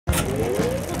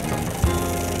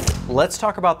Let's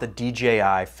talk about the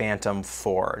DJI Phantom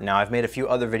 4. Now, I've made a few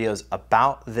other videos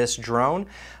about this drone,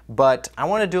 but I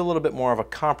want to do a little bit more of a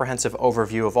comprehensive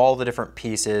overview of all the different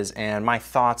pieces and my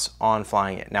thoughts on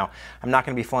flying it. Now, I'm not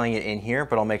going to be flying it in here,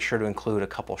 but I'll make sure to include a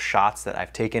couple shots that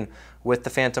I've taken with the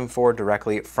Phantom 4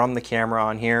 directly from the camera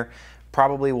on here.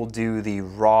 Probably will do the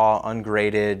raw,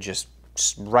 ungraded, just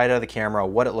right out of the camera,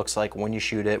 what it looks like when you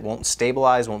shoot it. Won't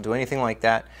stabilize, won't do anything like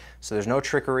that. So there's no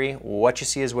trickery. What you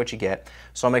see is what you get.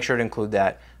 So I'll make sure to include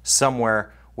that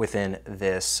somewhere within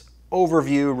this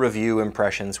overview, review,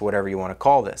 impressions, whatever you want to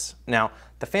call this. Now,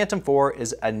 the Phantom 4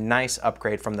 is a nice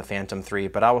upgrade from the Phantom 3,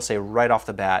 but I will say right off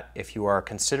the bat, if you are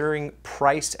considering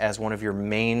price as one of your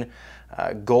main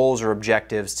goals or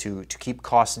objectives to keep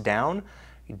costs down,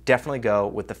 you definitely go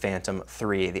with the Phantom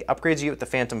 3. The upgrades you get with the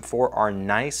Phantom 4 are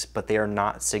nice, but they are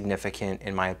not significant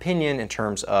in my opinion in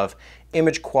terms of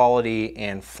image quality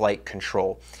and flight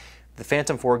control. The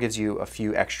Phantom 4 gives you a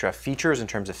few extra features in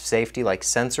terms of safety, like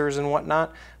sensors and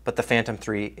whatnot, but the Phantom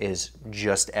 3 is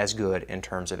just as good in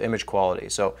terms of image quality.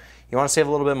 So you want to save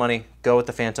a little bit of money, go with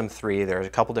the Phantom 3. There's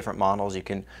a couple different models. You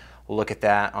can look at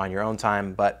that on your own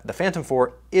time, but the Phantom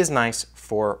 4 is nice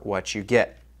for what you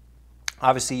get.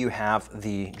 Obviously, you have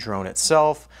the drone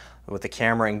itself with the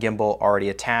camera and gimbal already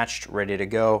attached, ready to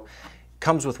go.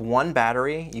 Comes with one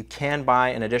battery. You can buy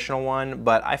an additional one,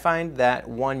 but I find that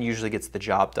one usually gets the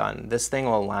job done. This thing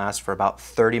will last for about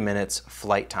 30 minutes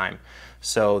flight time.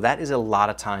 So that is a lot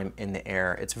of time in the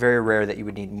air. It's very rare that you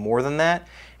would need more than that.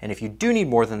 And if you do need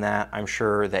more than that, I'm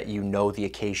sure that you know the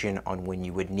occasion on when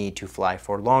you would need to fly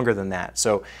for longer than that.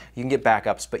 So you can get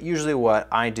backups, but usually what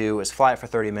I do is fly it for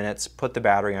 30 minutes, put the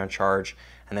battery on charge,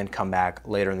 and then come back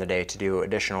later in the day to do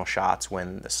additional shots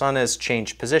when the sun has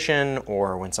changed position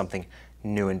or when something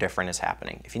new and different is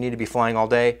happening. If you need to be flying all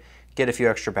day, get a few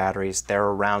extra batteries. They're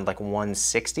around like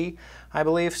 160, I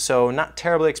believe. So not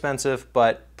terribly expensive,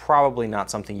 but probably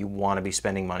not something you want to be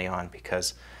spending money on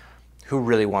because who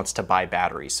really wants to buy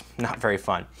batteries? Not very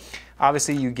fun.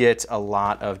 Obviously, you get a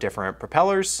lot of different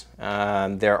propellers.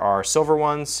 There are silver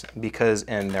ones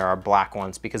and there are black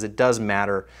ones because it does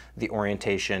matter the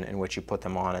orientation in which you put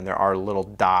them on, and there are little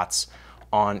dots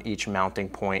on each mounting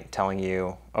point telling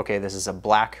you, okay, this is a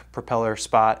black propeller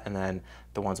spot, and then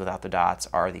the ones without the dots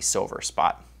are the silver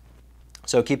spot.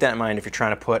 So keep that in mind if you're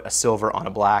trying to put a silver on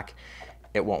a black,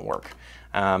 it won't work.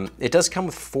 It does come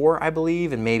with 4, I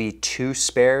believe, and maybe 2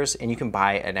 spares, and you can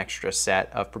buy an extra set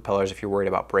of propellers if you're worried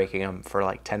about breaking them for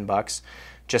like 10 bucks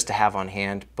just to have on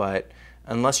hand. But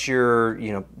unless you're,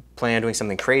 planning on doing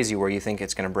something crazy where you think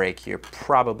it's gonna break, you'll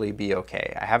probably be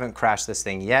okay. I haven't crashed this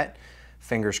thing yet,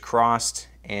 fingers crossed,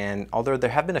 and although there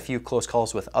have been a few close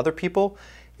calls with other people,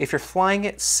 if you're flying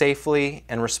it safely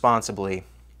and responsibly,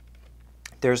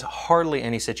 there's hardly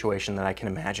any situation that I can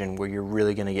imagine where you're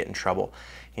really gonna get in trouble.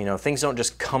 Things don't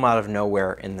just come out of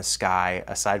nowhere in the sky,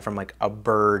 aside from like a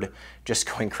bird just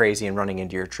going crazy and running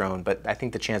into your drone, but I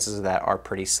think the chances of that are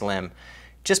pretty slim.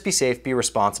 Just be safe, be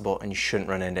responsible, and you shouldn't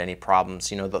run into any problems.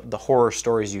 The horror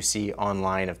stories you see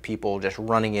online of people just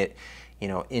running it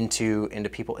into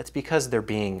people, it's because they're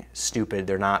being stupid,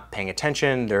 they're not paying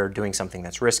attention, they're doing something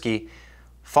that's risky.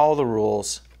 Follow the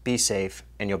rules, be safe,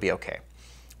 and you'll be okay.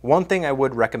 One thing I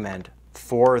would recommend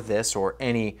for this, or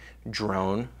any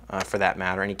drone for that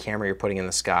matter, any camera you're putting in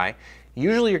the sky,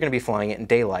 usually you're going to be flying it in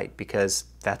daylight because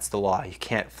that's the law. You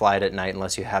can't fly it at night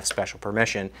unless you have special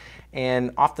permission.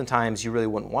 And oftentimes you really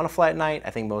wouldn't want to fly at night.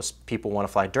 I think most people want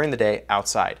to fly during the day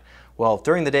outside. Well,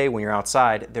 during the day when you're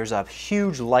outside, there's a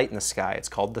huge light in the sky. It's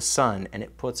called the sun, and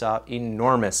it puts out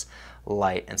enormous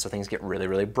light, and so things get really,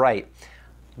 really bright.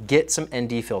 Get some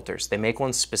ND filters. They make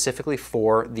ones specifically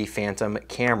for the Phantom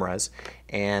cameras,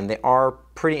 and they are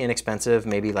pretty inexpensive,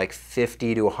 maybe like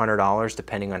 $50 to $100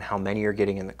 depending on how many you're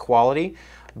getting and the quality.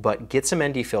 But get some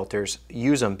ND filters,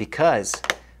 use them because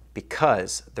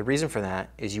the reason for that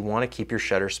is you want to keep your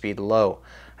shutter speed low.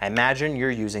 I imagine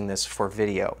you're using this for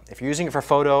video. If you're using it for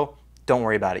photo, don't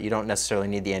worry about it. You don't necessarily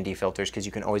need the ND filters because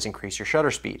you can always increase your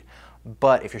shutter speed.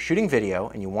 But if you're shooting video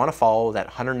and you want to follow that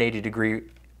 180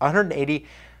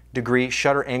 degree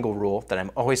shutter angle rule that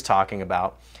I'm always talking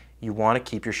about, you want to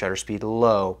keep your shutter speed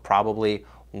low, probably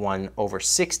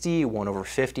 1/60,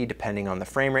 1/50, depending on the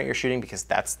frame rate you're shooting, because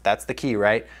that's the key,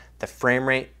 right? The frame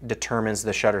rate determines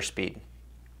the shutter speed.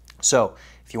 So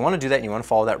if you want to do that and you want to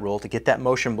follow that rule to get that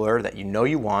motion blur that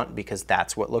you want, because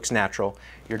that's what looks natural,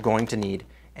 you're going to need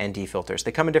ND filters.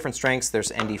 They come in different strengths.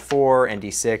 There's ND4,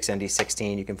 ND6,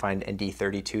 ND16. You can find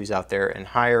ND32s out there and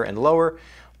higher and lower.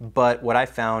 But what I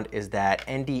found is that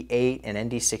ND8 and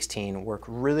ND16 work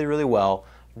really, really well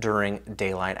during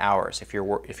daylight hours. If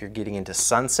you're getting into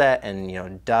sunset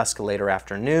and dusk, later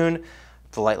afternoon,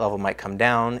 the light level might come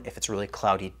down. If it's a really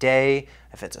cloudy day,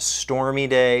 if it's a stormy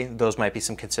day, those might be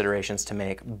some considerations to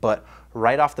make. But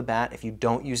right off the bat, if you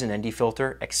don't use an ND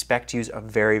filter, expect to use a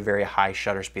very, very high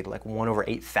shutter speed, like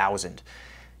 1/8000.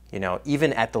 You know,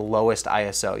 even at the lowest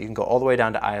ISO, you can go all the way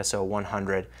down to ISO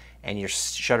 100 and your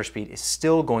shutter speed is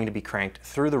still going to be cranked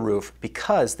through the roof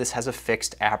because this has a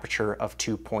fixed aperture of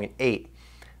 2.8.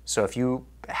 So if you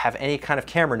have any kind of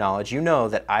camera knowledge, you know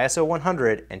that ISO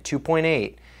 100 and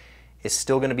 2.8 is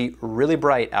still going to be really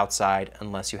bright outside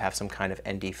unless you have some kind of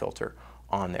ND filter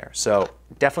on there. So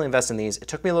definitely invest in these. It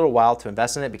took me a little while to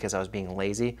invest in it because I was being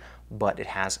lazy, but it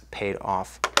has paid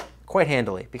off quite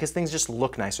handily because things just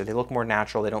look nicer. They look more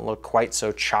natural. They don't look quite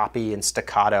so choppy and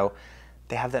staccato.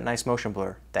 They have that nice motion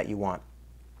blur that you want.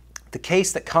 The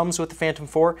case that comes with the Phantom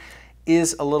 4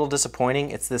 is a little disappointing.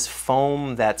 It's this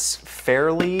foam that's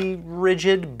fairly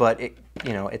rigid, but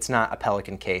it's not a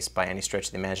Pelican case by any stretch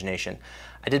of the imagination.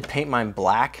 I did paint mine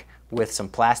black with some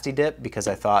Plasti Dip because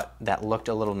I thought that looked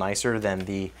a little nicer than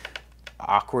the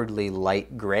awkwardly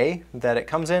light gray that it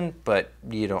comes in, but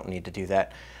you don't need to do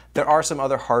that. There are some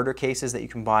other harder cases that you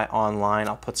can buy online.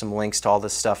 I'll put some links to all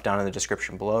this stuff down in the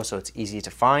description below so it's easy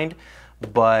to find.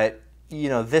 But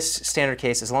this standard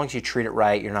case, as long as you treat it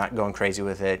right, you're not going crazy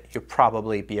with it, you'll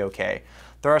probably be okay.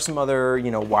 There are some other,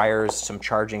 wires, some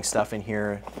charging stuff in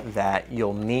here that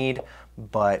you'll need,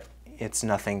 but it's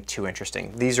nothing too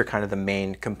interesting. These are kind of the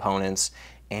main components,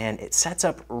 and it sets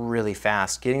up really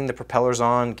fast. Getting the propellers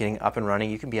on, getting up and running,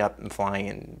 you can be up and flying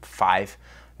in 5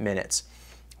 minutes.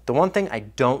 The one thing I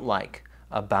don't like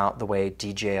about the way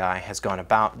DJI has gone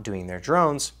about doing their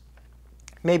drones,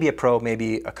 maybe a pro,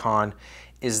 maybe a con,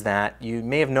 is that you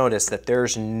may have noticed that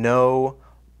there's no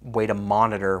way to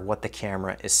monitor what the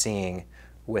camera is seeing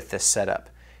with this setup.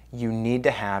 You need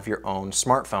to have your own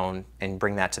smartphone and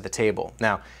bring that to the table.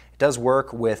 Now, it does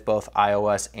work with both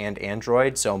iOS and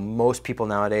Android, so most people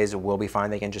nowadays will be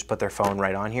fine. They can just put their phone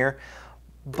right on here.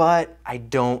 But I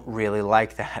don't really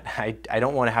like that. I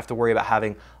don't want to have to worry about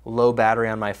having low battery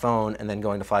on my phone and then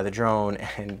going to fly the drone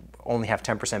and only have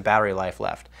 10% battery life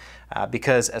left.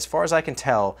 Because as far as I can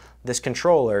tell, this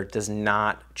controller does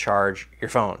not charge your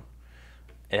phone.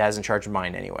 It hasn't charged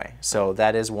mine anyway. So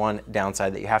that is one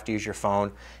downside, that you have to use your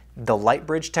phone. The light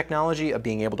bridge technology of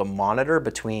being able to monitor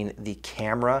between the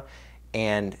camera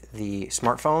and the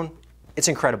smartphone, it's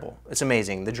incredible. It's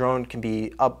amazing. The drone can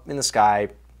be up in the sky,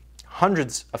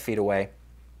 hundreds of feet away,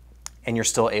 and you're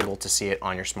still able to see it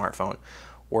on your smartphone.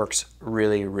 Works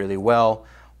really, really well,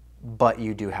 but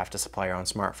you do have to supply your own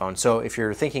smartphone. So if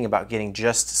you're thinking about getting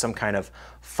just some kind of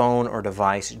phone or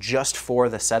device just for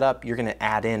the setup, you're gonna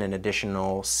add in an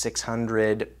additional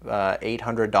 $600,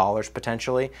 $800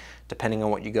 potentially, depending on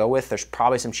what you go with. There's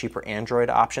probably some cheaper Android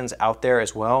options out there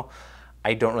as well.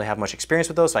 I don't really have much experience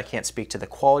with those, so I can't speak to the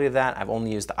quality of that. I've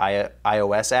only used the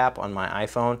iOS app on my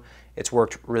iPhone. It's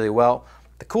worked really well.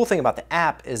 The cool thing about the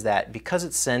app is that because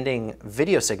it's sending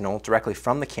video signal directly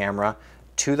from the camera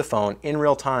to the phone in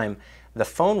real time, the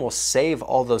phone will save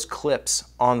all those clips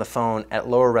on the phone at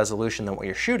lower resolution than what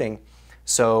you're shooting.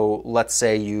 So let's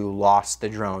say you lost the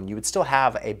drone, you would still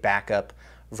have a backup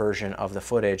version of the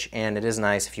footage, and it is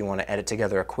nice if you want to edit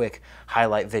together a quick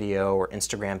highlight video or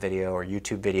Instagram video or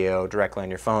YouTube video directly on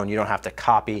your phone. You don't have to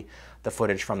copy the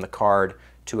footage from the card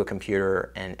to a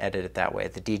computer and edit it that way.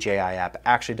 The DJI app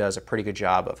actually does a pretty good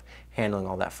job of handling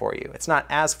all that for you. It's not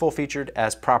as full-featured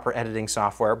as proper editing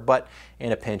software, but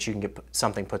in a pinch you can get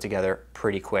something put together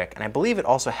pretty quick. And I believe it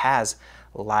also has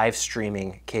live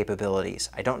streaming capabilities.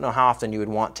 I don't know how often you would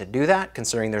want to do that,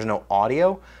 considering there's no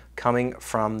audio coming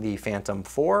from the Phantom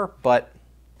 4, but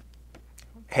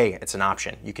hey, it's an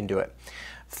option. You can do it.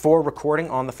 For recording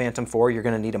on the Phantom 4, you're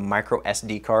going to need a micro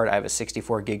SD card. I have a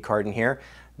 64 gig card in here.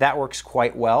 That works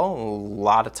quite well. A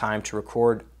lot of time to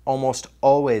record. Almost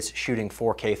always shooting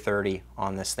 4K 30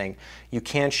 on this thing. You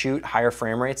can shoot higher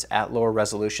frame rates at lower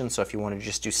resolution, so if you want to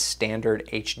just do standard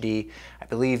HD, I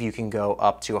believe you can go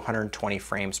up to 120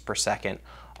 frames per second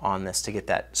on this to get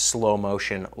that slow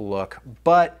motion look.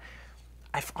 But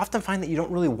I often find that you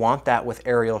don't really want that with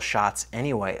aerial shots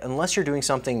anyway, unless you're doing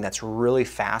something that's really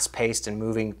fast-paced and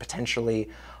moving, potentially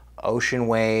ocean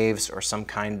waves or some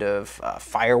kind of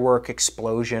firework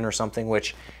explosion or something,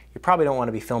 which you probably don't want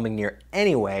to be filming near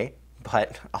anyway,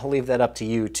 but I'll leave that up to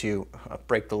you to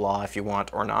break the law if you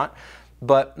want or not.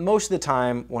 But most of the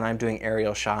time when I'm doing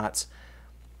aerial shots,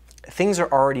 things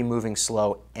are already moving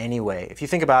slow anyway. If you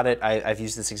think about it, I've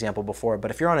used this example before, but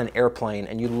if you're on an airplane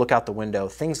and you look out the window,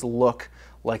 things look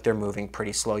like they're moving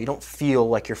pretty slow. You don't feel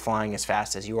like you're flying as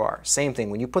fast as you are. Same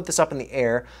thing, when you put this up in the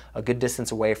air, a good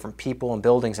distance away from people and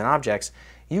buildings and objects,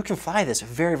 you can fly this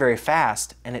very, very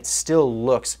fast and it still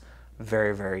looks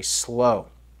very, very slow.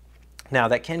 Now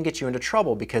that can get you into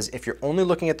trouble because if you're only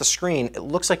looking at the screen, it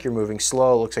looks like you're moving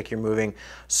slow, it looks like you're moving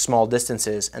small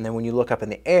distances, and then when you look up in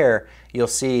the air, you'll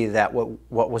see that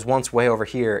what was once way over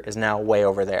here is now way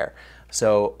over there.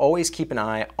 So always keep an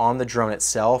eye on the drone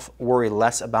itself, worry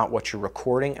less about what you're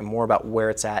recording and more about where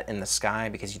it's at in the sky,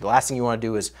 because the last thing you want to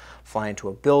do is fly into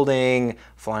a building,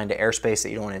 fly into airspace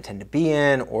that you don't intend to be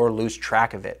in, or lose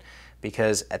track of it.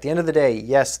 Because at the end of the day,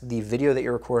 yes, the video that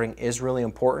you're recording is really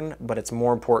important, but it's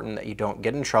more important that you don't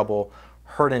get in trouble,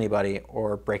 hurt anybody,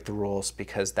 or break the rules,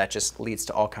 because that just leads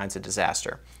to all kinds of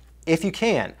disaster. If you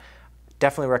can,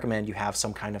 definitely recommend you have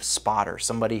some kind of spotter,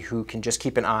 somebody who can just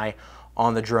keep an eye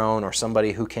on the drone, or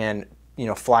somebody who can, you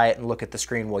know, fly it and look at the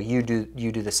screen while you do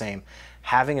the same.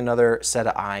 Having another set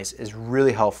of eyes is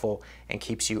really helpful and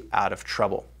keeps you out of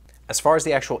trouble. As far as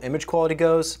the actual image quality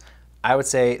goes, I would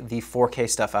say the 4K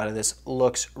stuff out of this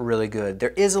looks really good. There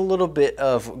is a little bit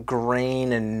of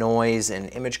grain and noise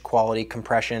and image quality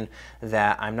compression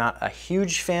that I'm not a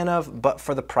huge fan of, but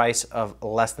for the price of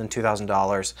less than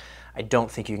 $2,000, I don't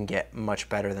think you can get much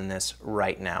better than this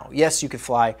right now. Yes, you could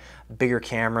fly bigger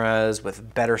cameras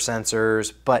with better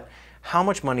sensors, but how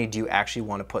much money do you actually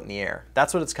want to put in the air?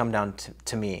 That's what it's come down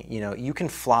to me. You know, you can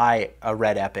fly a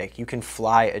Red Epic, you can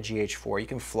fly a GH4, you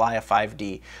can fly a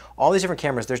 5D. All these different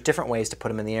cameras, there's different ways to put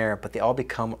them in the air, but they all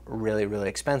become really, really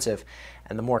expensive.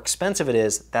 And the more expensive it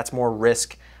is, that's more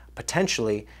risk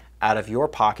potentially out of your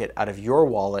pocket, out of your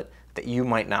wallet, that you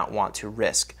might not want to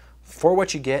risk. For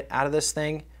what you get out of this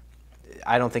thing,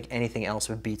 I don't think anything else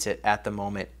beats it at the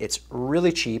moment. It's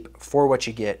really cheap for what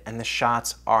you get, and the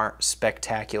shots are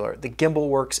spectacular. The gimbal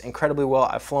works incredibly well.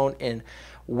 I've flown in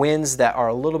winds that are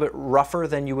a little bit rougher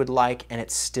than you would like, and it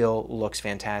still looks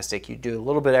fantastic. You do a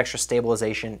little bit extra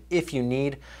stabilization if you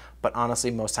need, but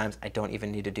honestly, most times I don't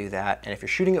even need to do that. And if you're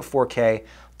shooting at 4K,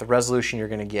 the resolution you're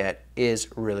gonna get is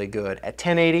really good. At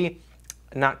 1080,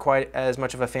 not quite as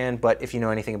much of a fan, but if you know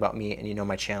anything about me and you know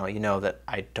my channel, you know that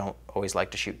I don't always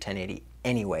like to shoot 1080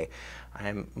 anyway.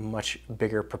 I'm a much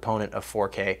bigger proponent of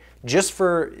 4K just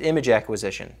for image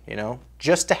acquisition, you know,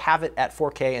 just to have it at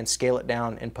 4K and scale it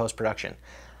down in post-production.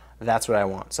 That's what I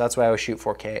want. So that's why I always shoot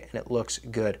 4K, and it looks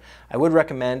good. I would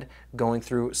recommend going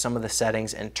through some of the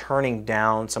settings and turning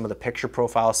down some of the picture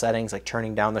profile settings, like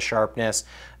turning down the sharpness,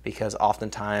 because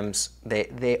oftentimes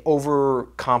they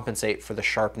overcompensate for the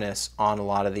sharpness on a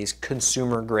lot of these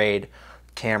consumer grade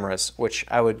cameras, which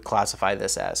I would classify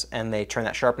this as. And they turn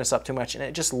that sharpness up too much, and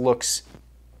it just looks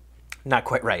not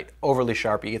quite right. Overly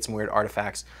sharp, you get some weird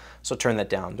artifacts, so turn that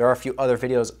down. There are a few other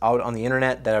videos out on the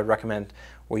internet that I'd recommend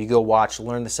where you go watch,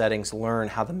 learn the settings, learn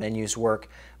how the menus work,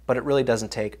 but it really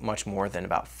doesn't take much more than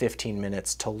about 15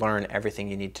 minutes to learn everything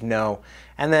you need to know,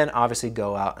 and then obviously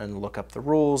go out and look up the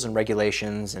rules and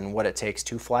regulations and what it takes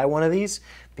to fly one of these,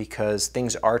 because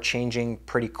things are changing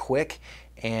pretty quick,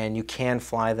 and you can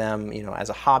fly them, you know, as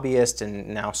a hobbyist and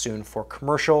now soon for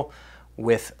commercial,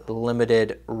 with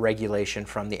limited regulation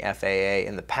from the FAA.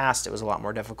 In the past, it was a lot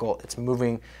more difficult. It's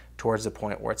moving towards the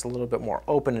point where it's a little bit more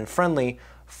open and friendly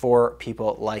for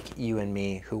people like you and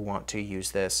me who want to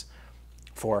use this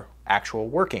for actual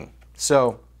working.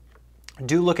 So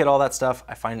do look at all that stuff.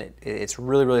 I find it's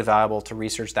really, really valuable to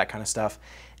research that kind of stuff,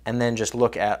 and then just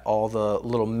look at all the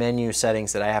little menu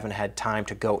settings that I haven't had time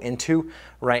to go into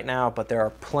right now, but there are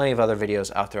plenty of other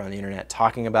videos out there on the internet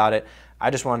talking about it. I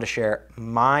just wanted to share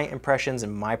my impressions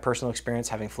and my personal experience,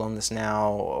 having flown this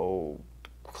now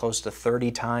close to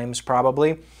 30 times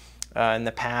probably in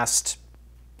the past,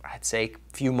 I'd say,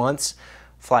 few months.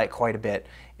 Fly it quite a bit,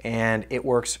 and it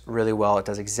works really well. It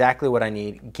does exactly what I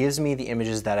need, gives me the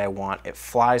images that I want, it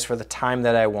flies for the time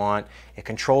that I want, it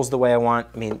controls the way I want.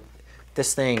 I mean,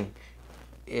 this thing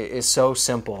is so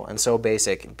simple and so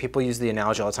basic. People use the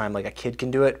analogy all the time, like a kid can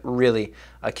do it. Really,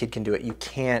 a kid can do it. You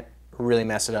can't really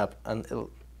mess it up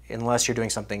unless you're doing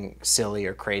something silly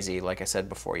or crazy, like I said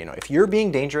before. You know, if you're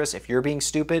being dangerous, if you're being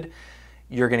stupid,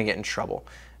 you're gonna get in trouble.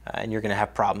 And you're gonna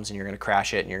have problems, and you're gonna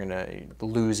crash it, and you're gonna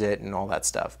lose it, and all that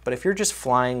stuff. But if you're just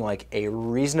flying like a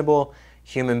reasonable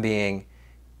human being,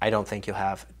 I don't think you'll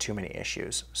have too many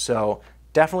issues. So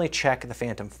definitely check the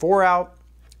Phantom 4 out,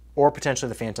 or potentially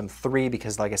the Phantom 3,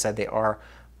 because like I said, they are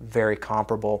very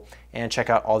comparable. And check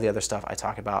out all the other stuff I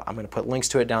talk about. I'm gonna put links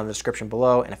to it down in the description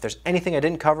below, and if there's anything I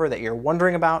didn't cover that you're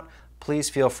wondering about, please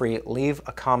feel free, leave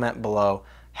a comment below.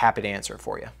 Happy to answer it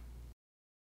for you.